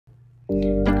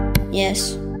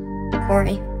Yes,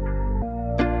 Corey.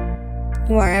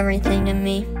 You are everything to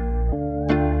me.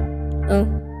 Oh,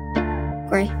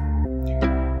 Corey.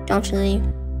 Don't you leave.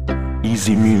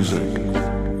 Easy music.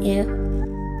 Yeah.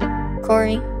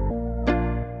 Corey.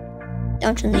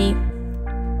 Don't you leave.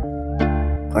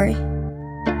 Corey.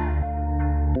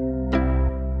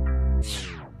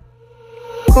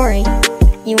 Corey,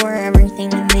 you are everything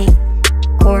to me.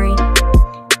 Corey,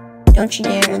 don't you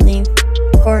dare leave.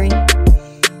 Corey,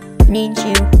 need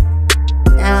you.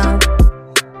 Now.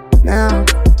 Now.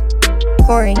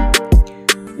 Corey,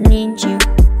 need you.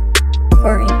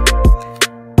 Corey,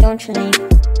 don't you leave.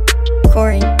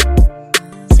 Corey,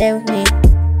 stay with me.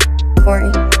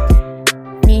 Corey,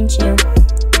 need you.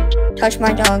 Touch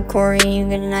my dog, Corey, you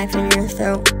get a knife in your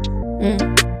throat.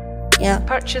 Yeah.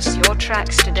 Purchase your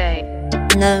tracks today.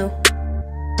 No.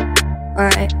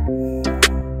 Alright.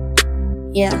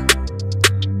 Yeah.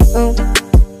 Ooh.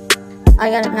 I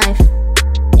got a knife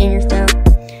in your throat.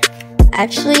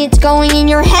 Actually, it's going in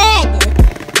your head!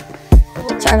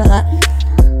 Sorry about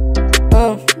that.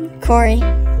 Oh, Corey.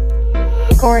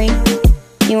 Corey,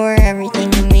 you are everything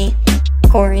to me.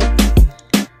 Corey,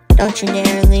 don't you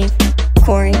dare leave.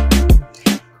 Corey,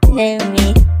 stay with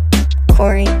me.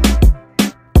 Corey,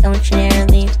 don't you dare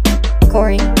leave.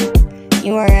 Corey,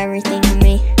 you are everything to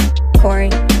me. Corey,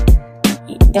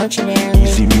 don't you dare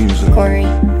Easy leave. music. Corey,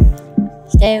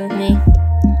 stay with me.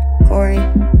 Corey,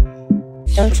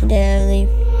 don't you dare leave.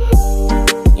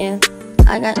 Yeah,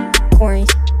 I got Corey's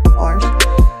bars.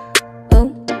 Oh,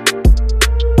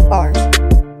 bars.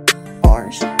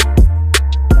 Bars.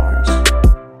 Bars.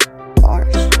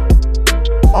 Bars.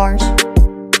 Bars.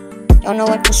 Don't know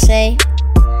what to say.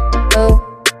 Oh,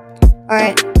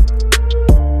 alright.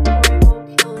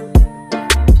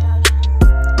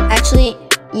 Actually,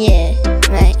 yeah,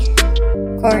 right.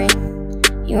 Corey,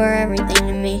 you are everything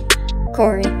to me.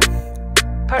 Corey,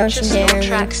 Purchase dare your leave.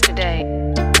 tracks today.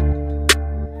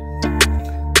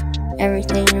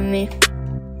 Everything to me.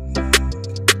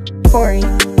 Corey,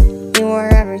 you are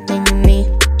everything to me.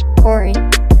 Corey,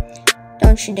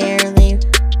 don't you dare leave.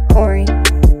 Corey,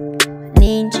 I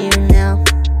need you now.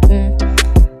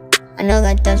 I know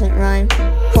that doesn't rhyme.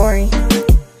 Corey,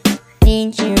 I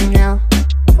need you now.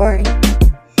 Corey,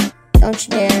 don't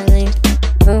you dare leave.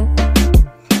 Ooh.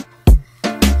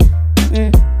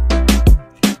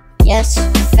 Yes,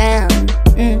 fam.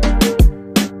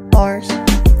 Bars.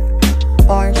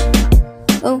 Bars.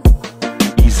 Ooh.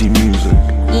 Easy music.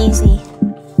 Easy.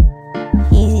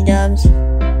 Easy dubs.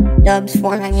 Dubs,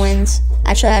 Fortnite wins.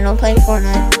 Actually, I don't play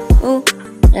Fortnite. Ooh.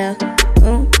 Yeah.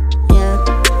 Ooh. Yeah.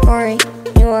 Corey,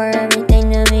 you are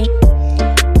everything to me.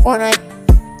 Fortnite,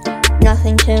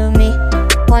 nothing to me.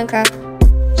 Minecraft,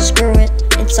 screw it.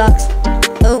 It sucks.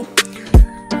 Ooh.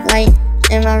 Light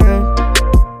in my room.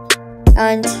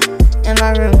 Guns in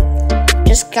my room.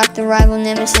 Just got the rival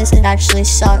nemesis. It actually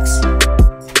sucks.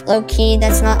 Low key,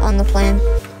 that's not on the plan.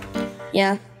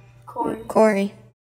 Yeah. Corey.